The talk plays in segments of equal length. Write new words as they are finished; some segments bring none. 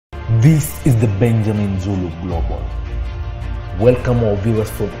This is the Benjamin Zulu Global. Welcome our viewers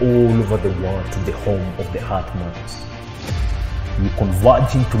from all over the world to the home of the Heart Minds. We're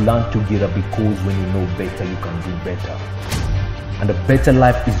converging to learn together because when you know better, you can do better. And a better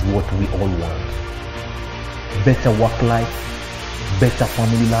life is what we all want. Better work life, better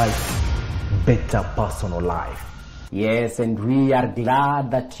family life, better personal life. Yes, and we are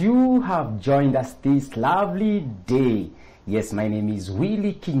glad that you have joined us this lovely day. Yes, my name is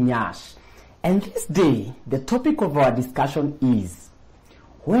Willie Kinyash. And this day, the topic of our discussion is,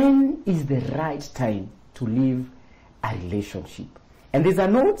 when is the right time to leave a relationship? And there's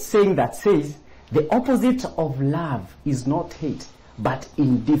an old saying that says, the opposite of love is not hate, but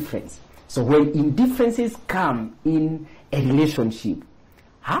indifference. So when indifferences come in a relationship,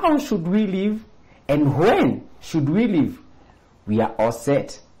 how should we live and when should we live? We are all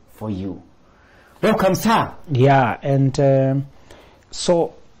set for you. Welcome, sir. Yeah, and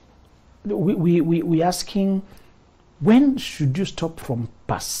so we asking, when should you stop from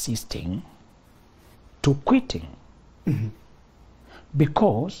persisting to quitting? Mm-hmm.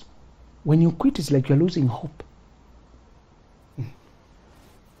 Because when you quit, it's like you're losing hope. Mm.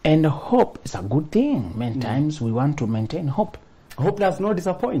 And hope is a good thing. Many times we want to maintain hope. Hope does not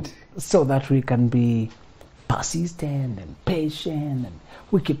disappoint. So that we can be persistent and patient, and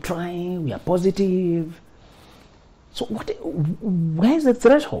we keep trying, we are positive. So where's the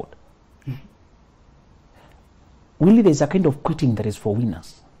threshold? Mm-hmm. Really, there's a kind of quitting that is for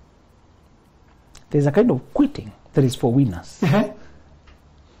winners. There's a kind of quitting that is for winners. Mm-hmm.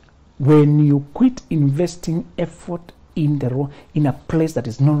 When you quit investing effort in a place that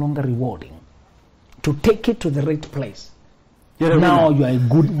is no longer rewarding, to take it to the right place. Now you are a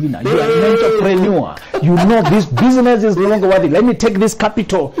good winner. You are an entrepreneur. You know this business is no longer worthy. Let me take this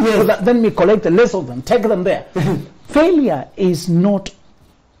capital. Yes. So that then we collect the less of them, take them there. Failure is not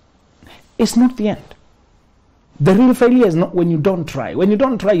the end. The real failure is not when you don't try. When you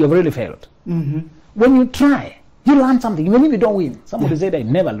don't try, you've really failed. Mm-hmm. When you try, you learn something. Even if you don't win. Somebody said I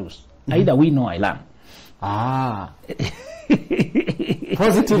never lose. Mm-hmm. Either win or I learn. Ah.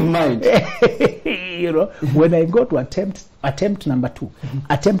 Positive mind. You know, when I go to attempt number 2,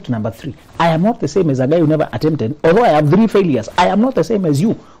 attempt number 3, I am not the same as a guy who never attempted. Although I have 3 failures, I am not the same as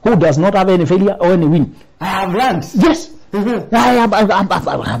you, who does not have any failure or any win. I have learned. Yes.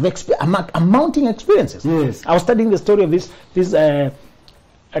 I'm mounting experiences. Yes. I was studying the story of this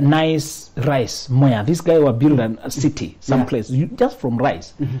nice rice moya. This guy who built a city someplace just from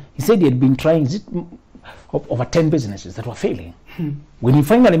rice. Mm-hmm. He said he had been trying over 10 businesses that were failing. When he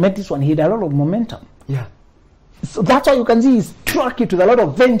finally met this one, he had a lot of momentum. Yeah. So that's why you can see he's struck it with a lot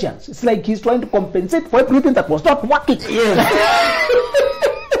of vengeance. It's like he's trying to compensate for everything that was not working. Yes.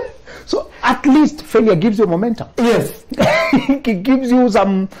 So at least failure gives you momentum. Yes. It gives you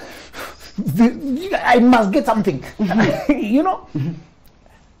some, I must get something. You know? Mm-hmm.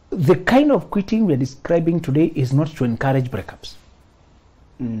 The kind of quitting we're describing today is not to encourage breakups.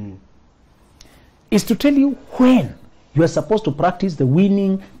 Is to tell you when you are supposed to practice the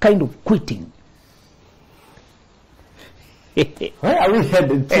winning kind of quitting. Where are we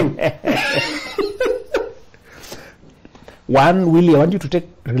headed to? One, Willie, I want you to take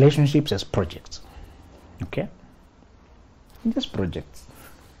relationships as projects. Okay? Just projects.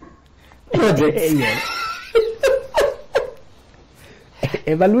 Projects.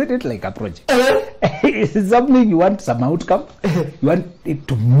 Evaluate it like a project. It's something you want some outcome. You want it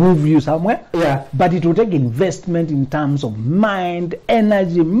to move you somewhere. Yeah. But it will take investment in terms of mind,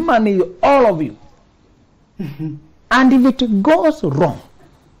 energy, money, all of you. Mm-hmm. And if it goes wrong,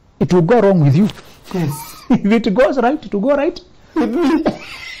 it will go wrong with you. Yes. If it goes right, it will go right with me.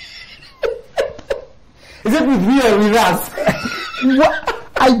 Is it with me or with us?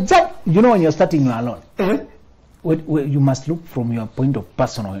 You know when you're starting alone, you must look from your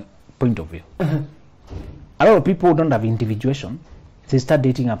personal point of view. A lot of people who don't have individuation, they start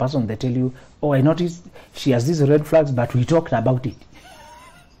dating a person, they tell you, oh, I noticed she has these red flags, but we talked about it.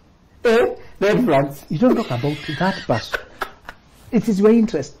 Red flags? You don't talk about that person. It is your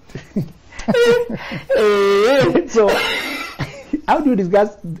interest. So, how do you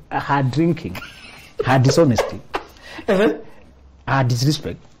discuss her drinking, her dishonesty, her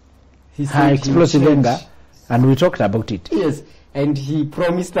disrespect, her explosive anger, and we talked about it. Yes, and he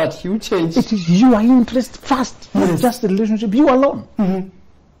promised that he would change. It is your interest first, not just the relationship, you alone. Mm-hmm.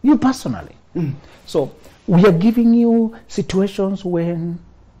 You personally. Mm. So, we are giving you situations when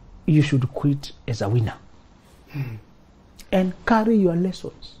you should quit as a winner. Mm. And carry your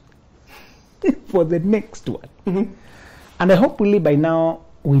lessons for the next one. Mm-hmm. And I hope really by now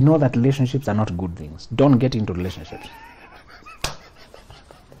we know that relationships are not good things. Don't get into relationships.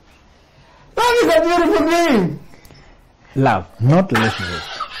 a beautiful name. Love, not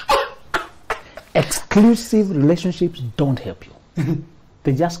relationships. Exclusive relationships don't help you.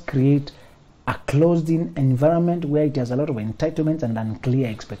 They just create a closed-in environment where it has a lot of entitlements and unclear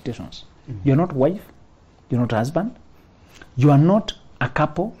expectations. You're not wife, you're not husband, you are not a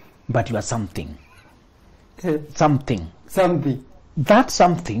couple, but you are something. Something. Something. That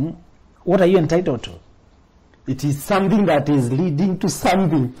something, what are you entitled to? It is something that is leading to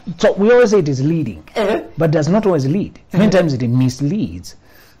something. So we always say it is leading, but does not always lead. Many times it misleads.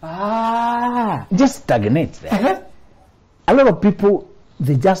 Just stagnates there. A lot of people,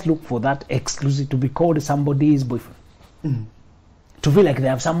 they just look for that exclusive, to be called somebody's boyfriend, to feel like they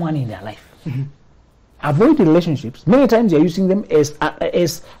have someone in their life. Avoid relationships. Many times you're using them as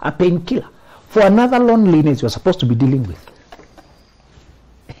a painkiller for another loneliness you're supposed to be dealing with.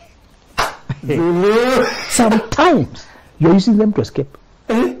 Sometimes you're using them to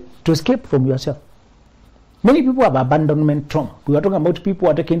escape from yourself. Many people have abandonment trauma. We were talking about people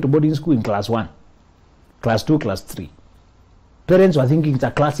who are taken to boarding school in class 1, class 2, class 3. Parents were thinking it's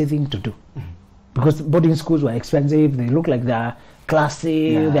a classy thing to do, because boarding schools were expensive, they look like they're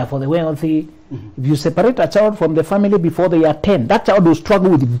classy, they're for the wealthy. If you separate a child from the family before they are 10, that child will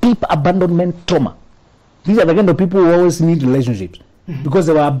struggle with deep abandonment trauma. These are the kind of people who always need relationships, because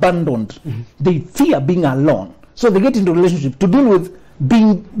they were abandoned. They fear being alone, so they get into relationships to deal with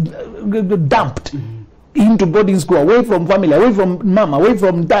being dumped into boarding school, away from family, away from mom, away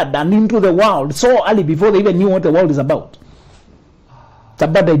from dad, and into the world so early before they even knew what the world is about. It's a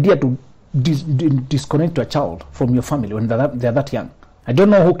bad idea to disconnect a child from your family when they're that young. I don't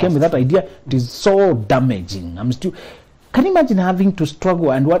know who came with that idea. It is so damaging. Can you imagine having to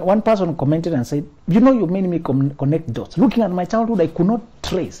struggle? And one person commented and said, you made me connect dots. Looking at my childhood, I could not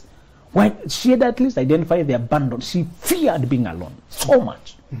trace why she had at least identified the abandoned. She feared being alone so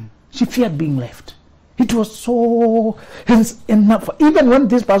much. She feared being left. It was so enough. Even when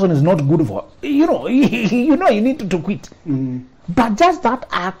this person is not good for, you need to quit. But just that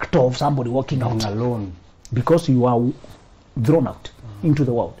act of somebody walking out alone, because you are thrown out into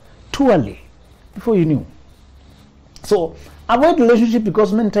the world too early, before you knew. So avoid relationship,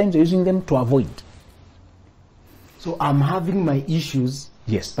 because many times you're using them to avoid. So I'm having my issues.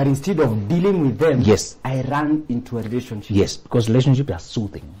 Yes. But instead of dealing with them, yes, I run into a relationship. Yes, because relationships are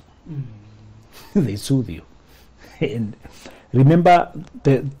soothing. They soothe you. And remember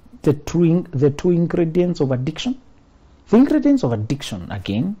the two ingredients of addiction. The ingredients of addiction,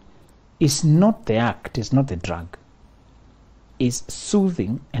 again, is not the act, is not the drug. It's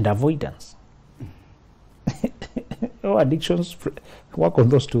soothing and avoidance. Addictions work on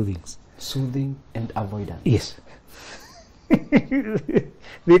those two things. Soothing and avoidance. Yes.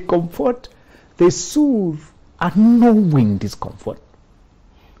 They comfort, they soothe a knowing discomfort.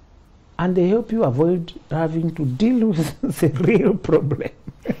 And they help you avoid having to deal with the real problem.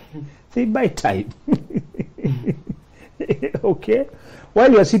 They buy time. Okay?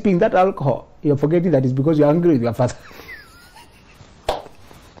 While you're sipping that alcohol, you're forgetting that it's because you're angry with your father.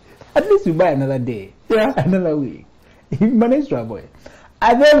 At least you buy another day, another week. You manage to avoid.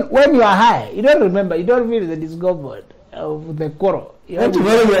 And then when you are high, you don't remember, you don't feel the discomfort of the quarrel.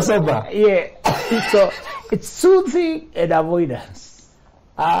 Tomorrow you are sober. Yeah. So it's soothing and avoidance.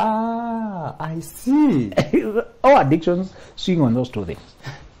 I see. All addictions swing on those two things.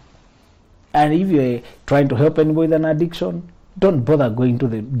 And if you're trying to help anyone with an addiction, don't bother going to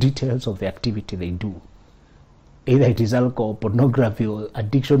the details of the activity they do. Either it is alcohol, pornography, or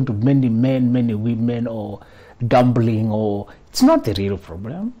addiction to many men, many women, or gambling, or it's not the real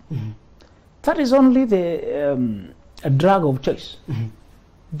problem. That is only the a drug of choice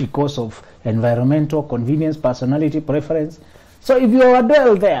because of environmental convenience, personality, preference. So if you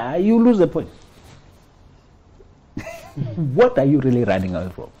dwell there, you lose the point. What are you really running away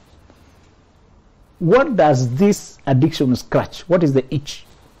from? What does this addiction scratch? What is the itch?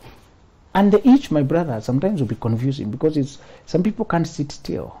 And the itch, my brother, sometimes will be confusing, because some people can't sit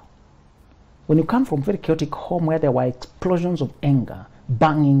still. When you come from a very chaotic home where there were explosions of anger,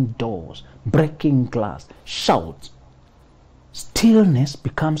 banging doors, breaking glass, shouts, stillness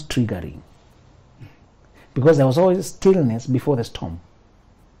becomes triggering. Because there was always stillness before the storm.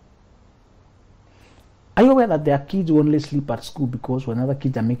 Are you aware that there are kids who only sleep at school because when other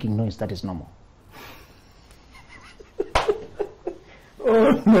kids are making noise, that is normal?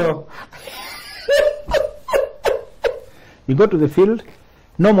 Oh no. You go to the field,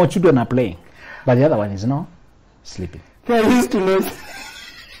 no more children are playing, but the other one is sleeping. They are used to noise.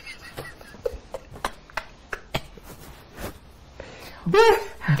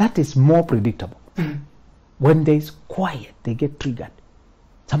 That is more predictable. When there is quiet, they get triggered.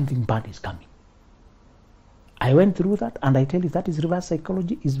 Something bad is coming. I went through that, and I tell you that is reverse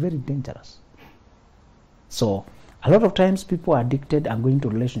psychology is very dangerous. So a lot of times people are addicted and going to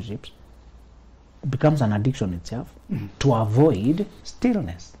relationships. It becomes an addiction itself to avoid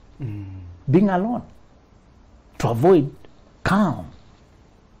stillness, being alone, to avoid calm.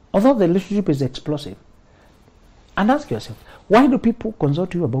 Although the relationship is explosive. And ask yourself, why do people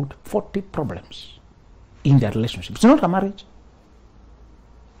consult you about 40 problems in their relationship? It's not a marriage.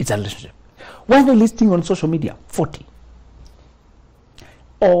 It's a relationship. Why are they listing on social media 40?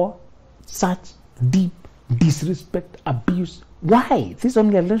 Or such deep disrespect, abuse. Why? This is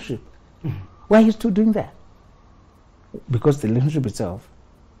only a relationship. Why are you still doing that? Because the relationship itself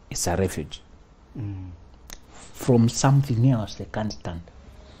is a refuge from something else they can't stand.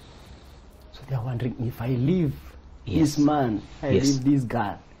 So they are wondering, if I leave this man, I leave this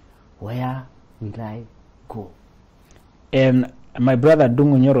girl, where will I go? And my brother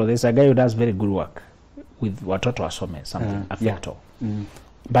Dungu Nyoro, there's a guy who does very good work with Watoto Asome, something, Affecto.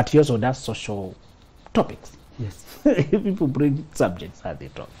 But he also does social topics. Yes. People bring subjects that they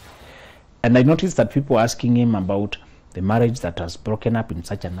talk. And I noticed that people are asking him about the marriage that has broken up in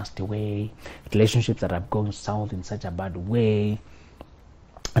such a nasty way, relationships that have gone south in such a bad way.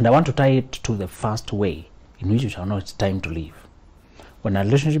 And I want to tie it to the first way in which you shall know it's time to leave. When a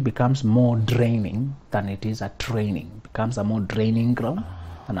relationship becomes more draining than it is a training, becomes a more draining ground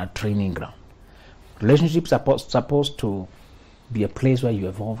than a training ground. Relationships are supposed to be a place where you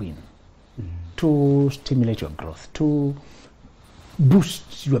evolve in, to stimulate your growth, to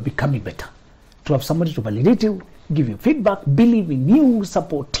boost your becoming better, to have somebody to validate you, give you feedback, believe in you,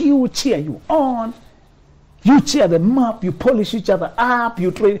 support you, cheer you on. You cheer them up, you polish each other up, you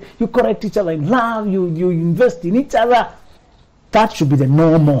train, you correct each other in love, you invest in each other. That should be the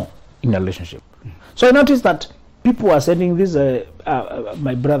normal in a relationship. So I noticed that people are sending this,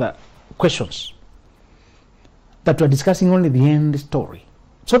 my brother, questions that were discussing only the end story.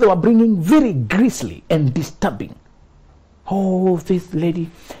 So they were bringing very grisly and disturbing. Oh, this lady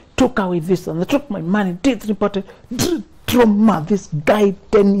took away this and they took my money, did reported trauma, this guy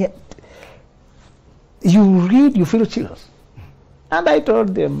 10 years. You read, you feel chills. And I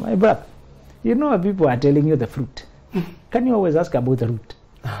told them, my brother, you know people are telling you the fruit. Can you always ask about the root?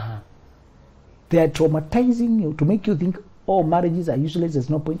 They are traumatizing you to make you think, oh, marriages are useless, there's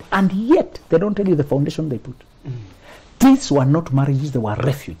no point. And yet, they don't tell you the foundation they put. These were not marriages, they were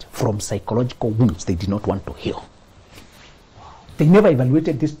refuge from psychological wounds they did not want to heal. They never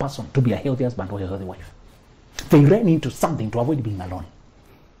evaluated this person to be a healthy husband or a healthy wife. They ran into something to avoid being alone.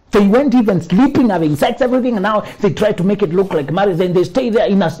 They weren't even sleeping, having sex, everything, and now they try to make it look like marriage, and they stay there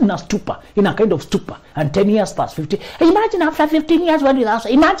in a stupor, in a kind of stupor, and 10 years pass, 15. Imagine after 15 years, what with us?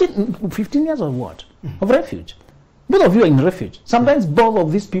 Imagine 15 years of what? Of refuge. Both of you are in refuge. Sometimes both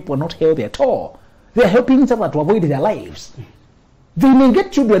of these people are not healthy at all. They are helping each other to avoid their lives. They may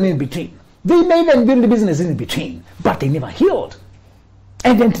get children in between. They may even build a business in between, but they never healed.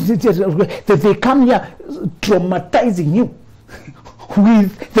 And then they come here traumatizing you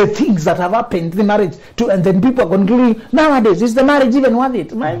with the things that have happened in the marriage too, and then people are concluding, nowadays, is the marriage even worth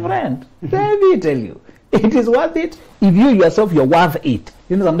it? My friend, let me tell you, it is worth it if you yourself, you're worth it.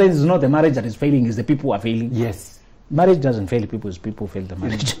 You know, sometimes it's not the marriage that is failing, it's the people who are failing. Yes. Marriage doesn't fail people, it's people who fail the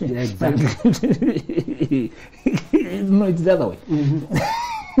marriage. Yeah, exactly. No, it's the other way.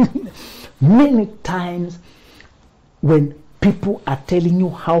 Many times when people are telling you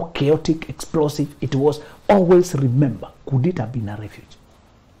how chaotic, explosive it was, always remember, could it have been a refuge?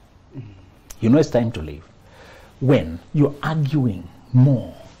 You know it's time to leave. When you're arguing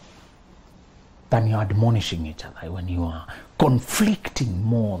more than you're admonishing each other, when you are conflicting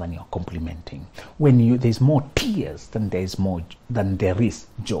more than you're complimenting, when there's more tears than there is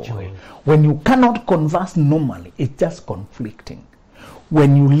joy. When you cannot converse normally, it's just conflicting.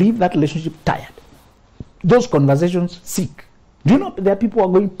 When you leave that relationship tired, those conversations seek. Do you know there are people who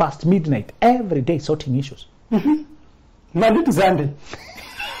are going past midnight every day sorting issues? Monday to Sunday.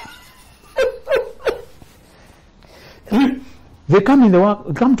 They come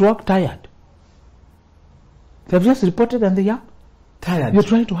to work tired. They've just reported and they are tired. You're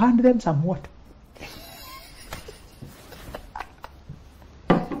trying to hand them some water.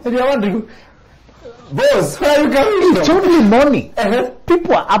 And you're wondering, boss, where are you coming It's from? only morning.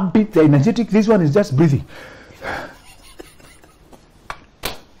 People are upbeat, they're energetic. This one is just breathing.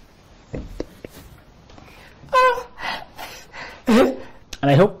 And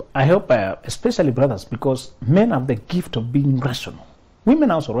I hope, especially brothers, because men have the gift of being rational.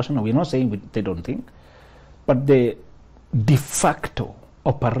 Women are also rational. We're not saying they don't think, but the de facto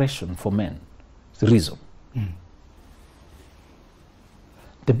operation for men is reason.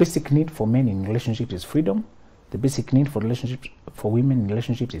 The basic need for men in relationships is freedom, the basic need for relationships, for women in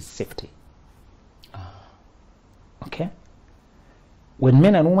relationships, is safety. Okay? When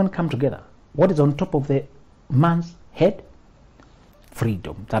men and women come together, what is on top of the man's head?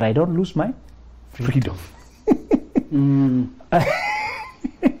 Freedom. That I don't lose my freedom. I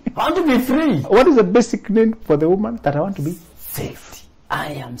want to be free. What is the basic need for the woman? That I want to be Safety.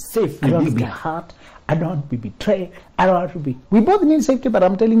 I am safe. I don't want to be hurt. I don't want to be betrayed. I don't want to be. We both need safety, but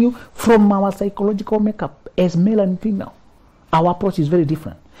I'm telling you, from our psychological makeup as male and female, our approach is very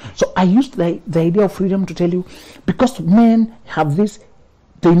different. So I used the idea of freedom to tell you, because men have this,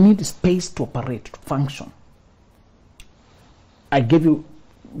 they need space to operate, to function. I gave you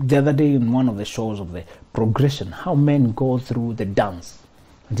the other day in one of the shows of the progression, how men go through the dance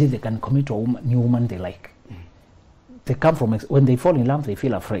until they can commit to a new woman they like. They come from, when they fall in love, they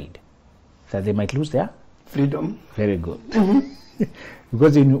feel afraid that they might lose their freedom. Very good.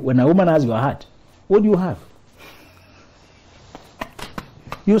 Because when a woman has your heart, what do you have?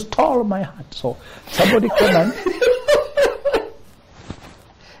 You stole my heart. So somebody come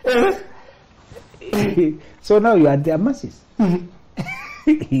and so now you are at their mercies.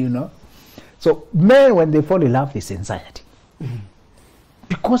 You know. So men, when they fall in love, is anxiety.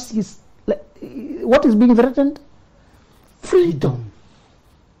 Because it's like, what is being threatened? Freedom.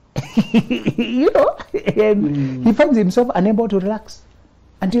 You know, and he finds himself unable to relax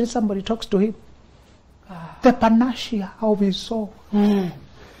until somebody talks to him. The panacea of his soul.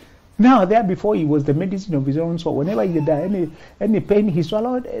 Now, there before, he was the medicine of his own soul. Whenever he had any pain, he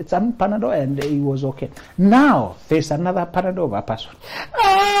swallowed some Panadol and he was okay. Now, there's another Panadol of a person.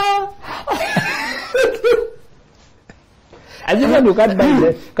 And this one you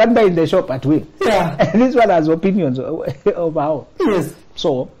can't buy in the shop at will. Yeah. And this one has opinions of how. Yes.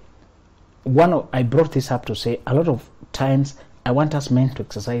 So, I brought this up to say, a lot of times, I want us men to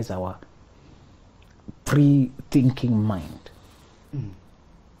exercise our pre-thinking mind.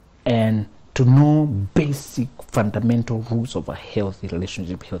 And to know basic fundamental rules of a healthy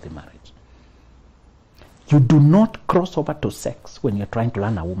relationship, healthy marriage. You do not cross over to sex when you're trying to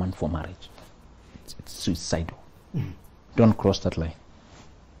learn a woman for marriage. It's suicidal. Don't cross that line.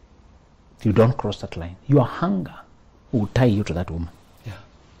 You don't cross that line. Your hunger will tie you to that woman. Yeah.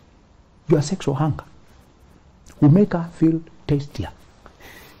 Your sexual hunger will make her feel tastier.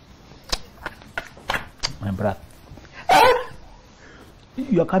 My brother.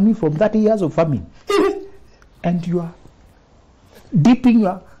 You are coming from 30 years of famine and you are dipping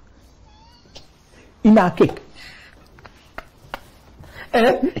your in a cake.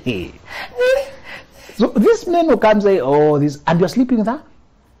 So this man who comes say, oh, this, and you are sleeping with her,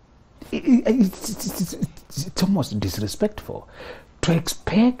 it's almost disrespectful to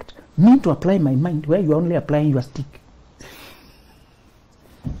expect me to apply my mind where you are only applying your stick.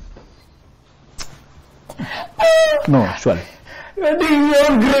 No, surely.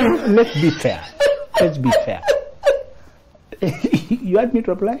 Let's be fair. Let's be fair. You want me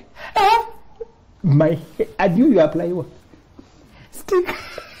to apply? And you apply what? Stick.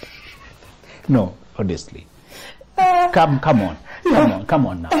 No, honestly. Come on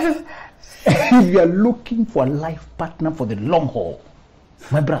now. If you are looking for a life partner for the long haul,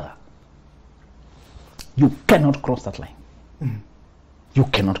 my brother, you cannot cross that line. You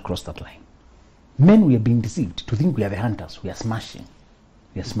cannot cross that line. Men, we are being deceived to think we are the hunters. We are smashing.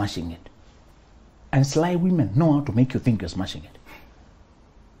 We are smashing it. And sly women know how to make you think you're smashing it.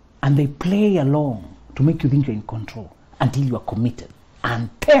 And they play along to make you think you're in control until you are committed. And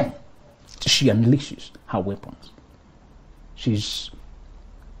then she unleashes her weapons. She's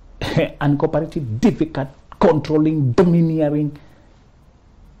uncooperative, difficult, controlling, domineering,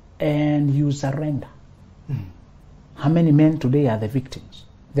 and you surrender. How many men today are the victims?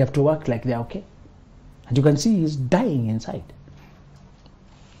 They have to act like they're okay. And you can see he's dying inside.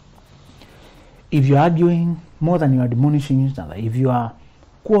 If you're arguing more than you are admonishing each other, if you are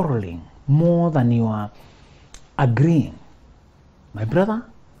quarreling more than you are agreeing, my brother,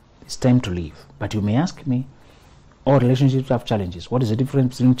 it's time to leave. But you may ask me, all relationships have challenges. What is the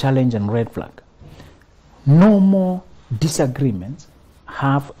difference between challenge and red flag? No more disagreements.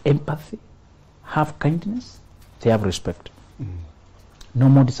 Have empathy, have kindness, they have respect. No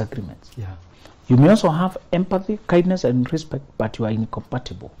more disagreements. Yeah. You may also have empathy, kindness, and respect, but you are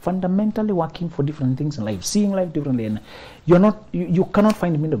incompatible. Fundamentally working for different things in life, seeing life differently, and you cannot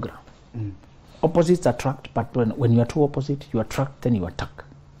find middle ground. Opposites attract, but when you are too opposite, you attract, then you attack.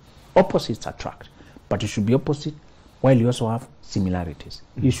 Opposites attract, but you should be opposite while you also have similarities.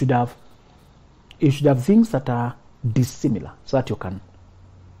 You should have things that are dissimilar so that you can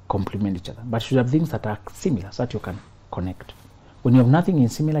complement each other, but you should have things that are similar so that you can connect. When you have nothing in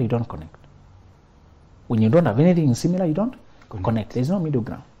similar, you don't connect. When you don't have anything similar, you don't connect. There's no middle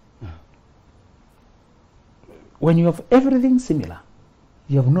ground. When you have everything similar,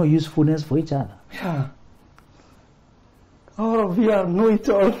 you have no usefulness for each other. Yeah. All of you know it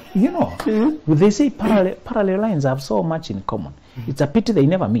all. You know, they say parallel lines have so much in common. It's a pity they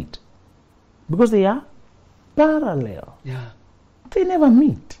never meet. Because they are parallel. Yeah. They never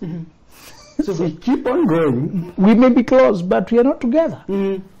meet. So we keep on going. We may be close, but we are not together.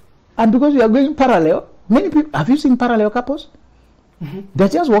 And because we are going parallel, many people, have you seen parallel couples? They're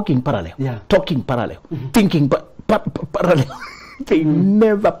just walking parallel, talking parallel, thinking parallel. They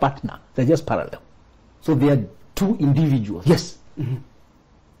never partner. They're just parallel. So they are two individuals. Yes. And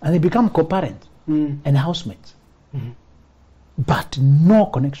they become co-parents and housemates. But no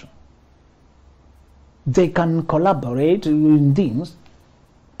connection. They can collaborate in things,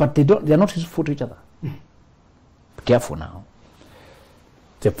 but they're not useful to each other. Be careful now.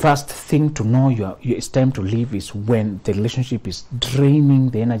 The first thing to know it's time to leave is when the relationship is draining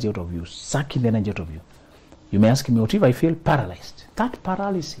the energy out of you, sucking the energy out of you. You may ask me, what if I feel paralyzed? That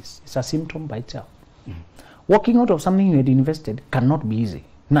paralysis is a symptom by itself. Walking out of something you had invested cannot be easy,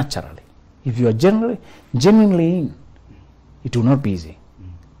 naturally. If you are genuinely in, it will not be easy.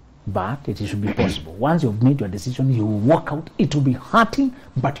 But it should be possible. Once you've made your decision, you will walk out. It will be hurting,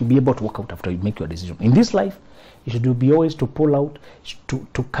 but you'll be able to walk out after you make your decision. In this life, it should be always to pull out,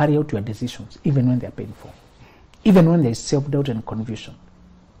 to carry out your decisions, even when they are painful. Even when there is self-doubt and confusion.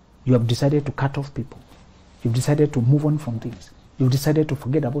 You have decided to cut off people. You've decided to move on from things. You've decided to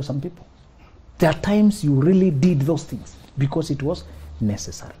forget about some people. There are times you really did those things because it was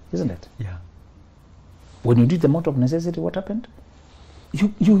necessary, isn't it? Yeah. When you did them out of necessity, what happened? You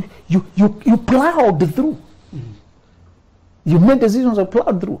plowed through. You made decisions and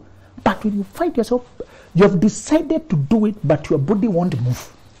plowed through. But when you find yourself, you have decided to do it, but your body won't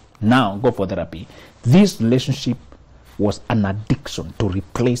move. Now, go for therapy. This relationship was an addiction to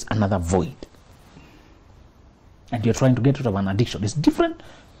replace another void. And you're trying to get rid of an addiction. It's different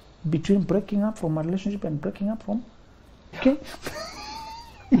between breaking up from a relationship and breaking up from, okay?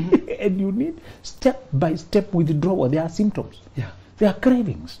 And you need step-by-step withdrawal. There are symptoms. Yeah. There are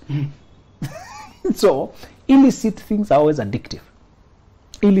cravings. So, illicit things are always addictive.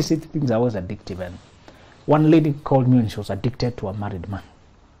 Illicit things are always addictive. And one lady called me and she was addicted to a married man.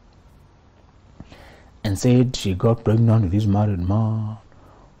 And said she got pregnant with this married man.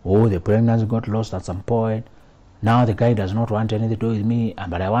 Oh, the pregnancy got lost at some point. Now the guy does not want anything to do with me,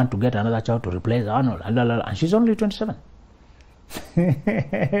 but I want to get another child to replace Arnold. And she's only 27.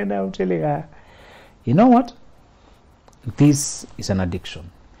 And I'm telling her, you know what? This is an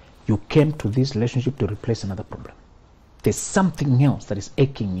addiction. You came to this relationship to replace another problem. There's something else that is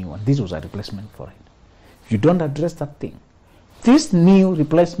aching you, and this was a replacement for it. If you don't address that thing, this new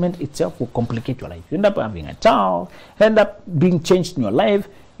replacement itself will complicate your life. You end up having a child, end up being changed in your life,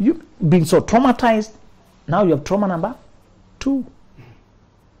 you being so traumatized. Now you have trauma number 2.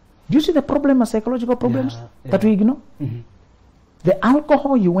 Do you see the problem of psychological problems that we ignore? The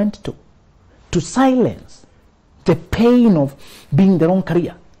alcohol you went to silence the pain of being the wrong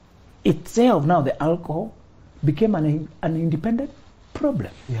career itself, now the alcohol became an independent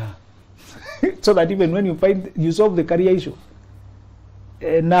problem. Yeah. So that even when you solve the career issue,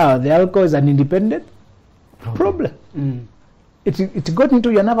 now the alcohol is an independent problem. It got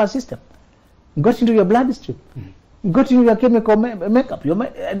into your nervous system, got into your bloodstream, got into your chemical makeup.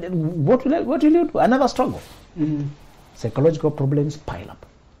 And what will you do? Another struggle. Psychological problems pile up.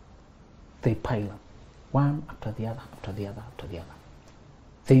 They pile up, one after the other, after the other, after the other.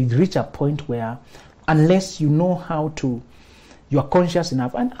 They reach a point where, unless you know how to, you are conscious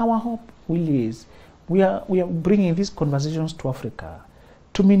enough. And our hope really is, we are bringing these conversations to Africa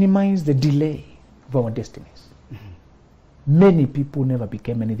to minimize the delay of our destinies. Many people never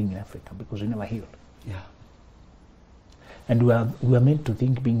became anything in Africa because we never healed. Yeah. And we are meant to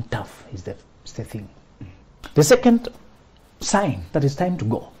think being tough is the thing. The second sign that it's time to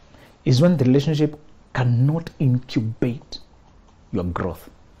go is when the relationship cannot incubate your growth,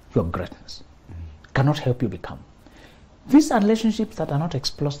 your greatness, cannot help you become. These are relationships that are not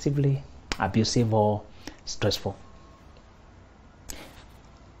explosively abusive or stressful.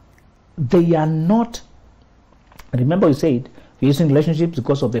 They are not, remember you said, we're using relationships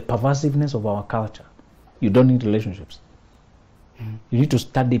because of the pervasiveness of our culture. You don't need relationships. You need to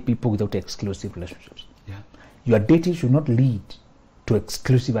study people without exclusive relationships. Yeah. Your dating should not lead to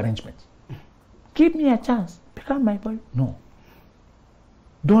exclusive arrangements. Give me a chance, become my boy. No.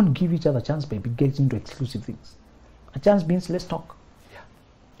 Don't give each other a chance by getting into exclusive things. A chance means let's talk. Yeah.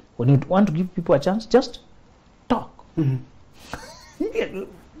 When you want to give people a chance, just talk.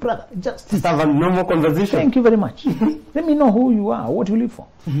 brother, just have a normal conversation. thank you very much. Let me know who you are, what you live for.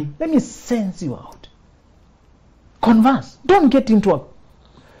 Let me sense you out. Converse. Don't get into a...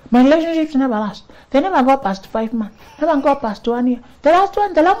 My relationships never last. They never go past 5 months. Never go past 1 year. The last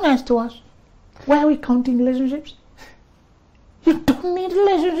one, the longest was. Why are we counting relationships? You don't need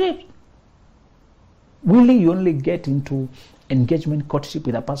relationships. Really, you only get into engagement, courtship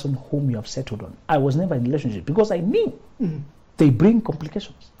with a person whom you have settled on. I was never in a relationship because I knew they bring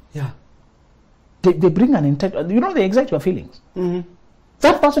complications. Yeah. They bring an entire... You know, they excite your feelings.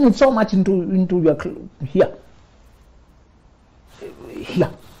 That person is so much into your... Here.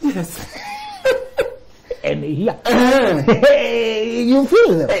 Yes. And here. You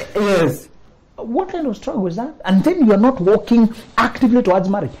feel them. Yes. What kind of struggle is that? And then you are not walking actively towards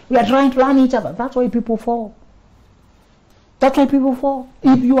marriage. You are trying to learn each other. That's why people fall. That's why people fall.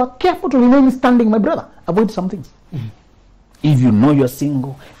 If you are careful to remain standing, my brother, avoid some things. If you know you're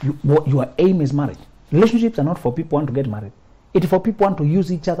single, your aim is marriage. Relationships are not for people who want to get married. It's for people who want to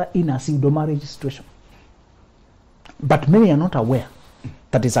use each other in a pseudo-marriage situation. But many are not aware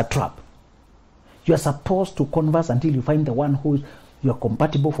that it's a trap. You are supposed to converse until you find the one who you are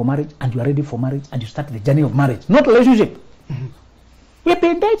compatible for marriage and you are ready for marriage and you start the journey of marriage, not relationship. We've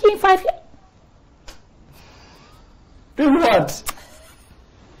been dating 5 years. Do what?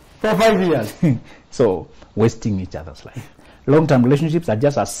 For 5 years. So, wasting each other's life. Long-term relationships are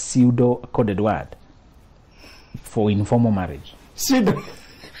just a pseudo-coded word for informal marriage. Pseudo.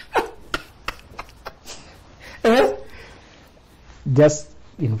 Just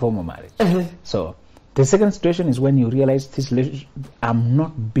informal marriage. So, the second situation is when you realize this relationship, I'm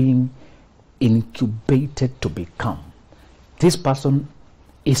not being incubated to become. This person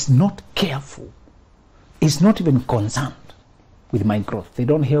is not careful, is not even concerned with my growth. They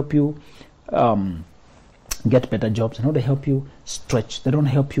don't help you get better jobs. They don't help you stretch. They don't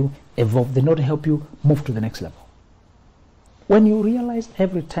help you evolve. They don't help you move to the next level. When you realize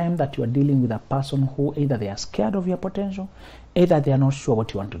every time that you are dealing with a person who either they are scared of your potential, either they are not sure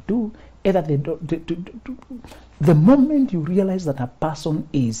what you want to do, either they don't... The moment you realize that a person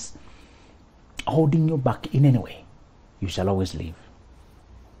is holding you back in any way, you shall always leave.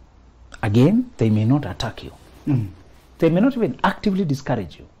 Again, they may not attack you. They may not even actively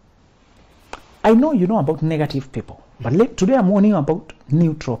discourage you. I know you know about negative people, but today I'm warning you about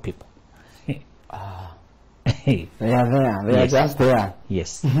neutral people. They are there. They are just there.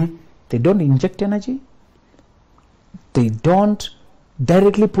 Yes. They don't inject energy. They don't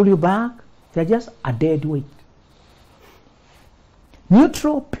directly pull you back. They're just a dead weight.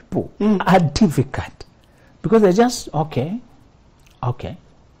 Neutral people are difficult because they're just okay.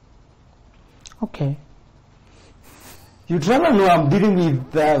 You try to know I'm dealing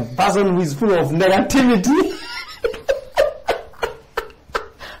with a person who is full of negativity.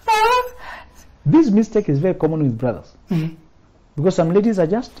 This mistake is very common with brothers because some ladies are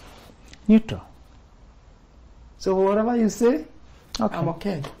just neutral. So whatever you say, Okay. I'm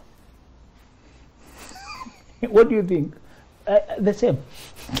okay. What do you think? The same.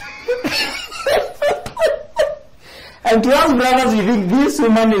 And to us brothers, we think this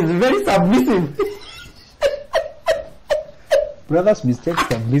woman is very submissive. Brothers'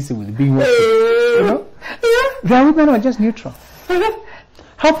 mistakes are busy with being worked. You know? The women are just neutral.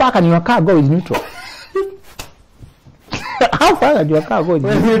 How far can your car go with neutral? How far can your car go with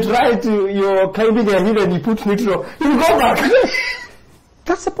neutral? When you try to, you're climbing a hill and you put neutral, you go back.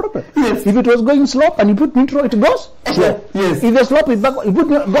 That's the problem. Yes. If it was going slope and you put neutral, it goes slow. Yes. If the slope is back, you put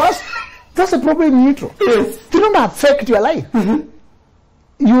goes. That's the problem in neutral. Yes. It don't affect your life.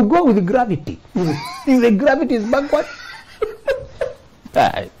 You go with gravity. If the gravity is backward,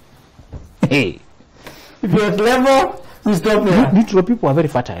 hey. If you're clever, you stop there. Neutral people are very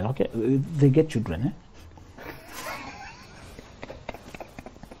fertile. Okay, they get children.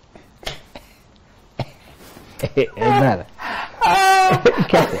 Brother.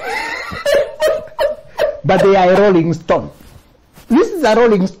 Careful. But they are a rolling stone. This is a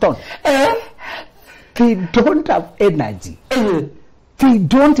rolling stone. They don't have energy. They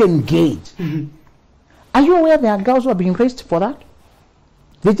don't engage. Are you aware there are girls who are being raised for that?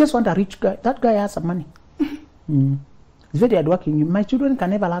 They just want a rich guy. That guy has some money. It's very hardworking. My children can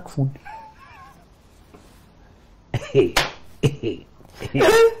never lack food.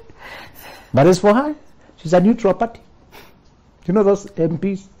 But as for her, she's a neutral party. You know those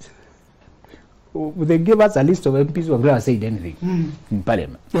MPs? They give us a list of MPs who have never said anything in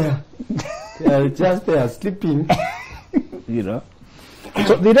Parliament. Yeah. They are just there sleeping. You know?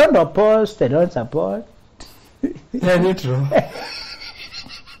 So they don't oppose, they don't support. They are neutral.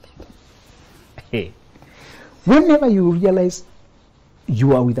 Hey. Whenever you realize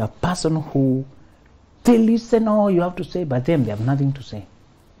you are with a person who they listen all you have to say, but them they have nothing to say.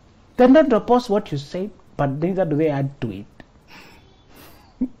 They don't oppose what you say, but neither do they add to it.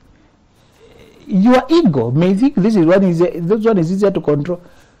 Your ego may think this one is easier to control.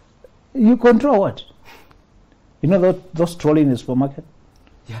 You control what? You know those trolling in the supermarket?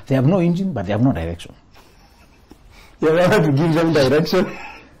 Yeah. They have no engine, but they have no direction. You have to give them direction.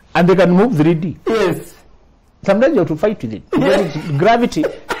 And they can move 3D. Yes. Sometimes you have to fight with it. Because it's gravity.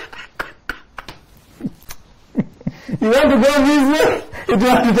 You want to go this way? You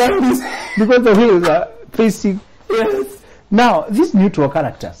want to go this way? Because the wheels are facing. Yes. Now, these neutral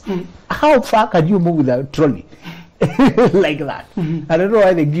characters, how far can you move with a trolley? Like that. I don't know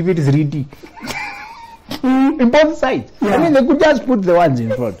why they give it 3D. In both sides. Yeah. I mean, they could just put the ones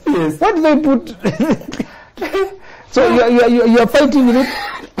in front. Yes. What do they put? So you're fighting with it.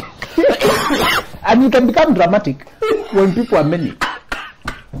 And you can become dramatic when people are many.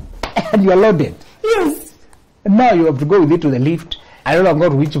 And you're loaded. Yes. And now you have to go with it to the lift. I don't know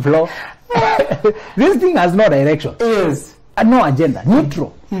which floor. This thing has no direction. Yes. And no agenda.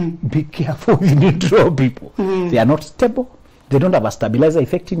 Neutral. Be careful with neutral people. They are not stable. They don't have a stabilizer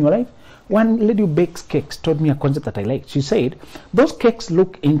effect in your life. One lady who bakes cakes told me a concept that I like. She said, those cakes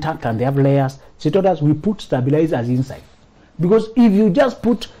look intact and they have layers. She told us we put stabilizers inside. Because if you just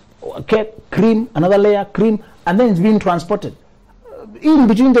put cake, cream, another layer, cream, and then it's being transported, in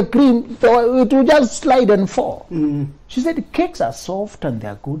between the cream, it will just slide and fall. She said cakes are soft and they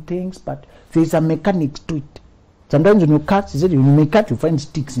are good things, but there's a mechanics to it. Sometimes when you cut, she said when you may cut, you find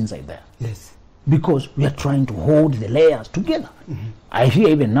sticks inside there. Yes. Because we are trying to hold the layers together. I hear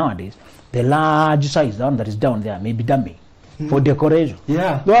even nowadays, the large size, the one that is down there, may be dummy for decoration.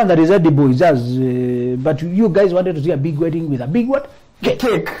 Yeah. The one that is edible is just, but you guys wanted to see a big wedding with a big what?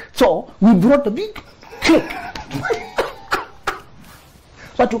 Cake. So we brought a big cake.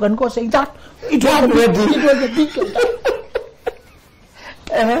 But you can go say that it was a big cake.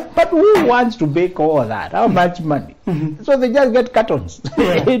 But who wants to bake all that? How much money? So they just get cartons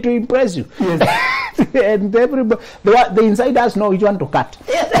to impress you. Yes. And everybody, the insiders know which one to cut.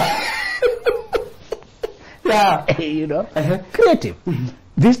 Yeah. You know, creative.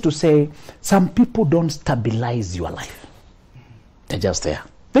 This to say, some people don't stabilize your life. They're just there.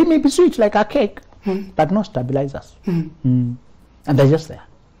 They may be sweet like a cake, but no stabilizers. And they're just there.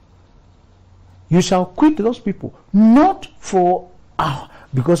 You shall quit those people, not for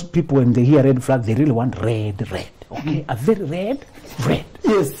because people when they hear red flag, they really want red. Okay, a very red.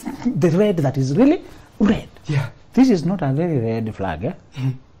 Yes. The red that is really red. Yeah. This is not a very red flag. Eh?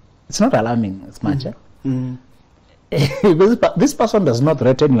 It's not alarming as much. Because this person does not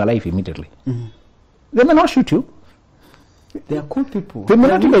threaten your life immediately. They may not shoot you. They are cool people. They may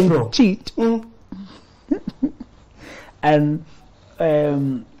not even cheat. And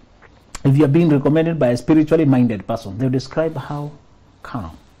if you are being recommended by a spiritually minded person, they'll describe how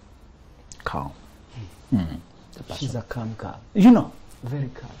calm. She's a calm girl. You know. Very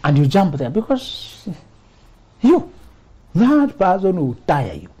calm. And you jump there because that person will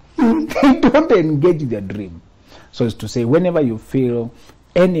tire you. They don't engage their dream. So it's to say, whenever you feel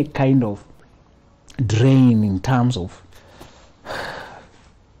any kind of drain in terms of,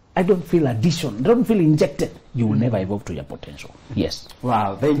 I don't feel addition, don't feel injected, you will never evolve to your potential. Yes.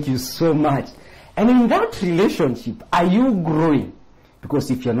 Wow, thank you so much. And in that relationship, are you growing?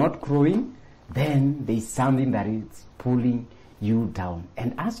 Because if you're not growing, then there's something that is pulling you down.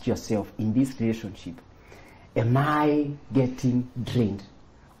 And ask yourself, in this relationship, am I getting drained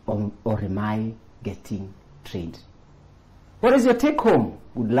or am I getting trained? What is your take home?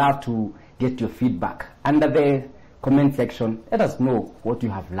 Would love to get your feedback under the comment section. Let us know what you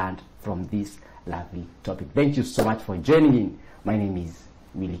have learned from this lovely topic. Thank you so much for joining in. My name is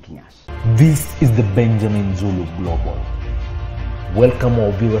Willie Kinyash. This is the Benjamin Zulu Global. Welcome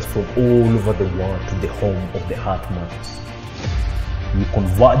our viewers from all over the world to the home of the Heartmans. We're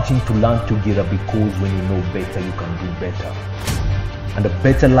converging to learn together because when you know better, you can do better. And a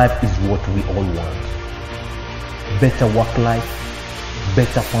better life is what we all want. Better work life,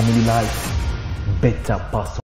 better family life, better personal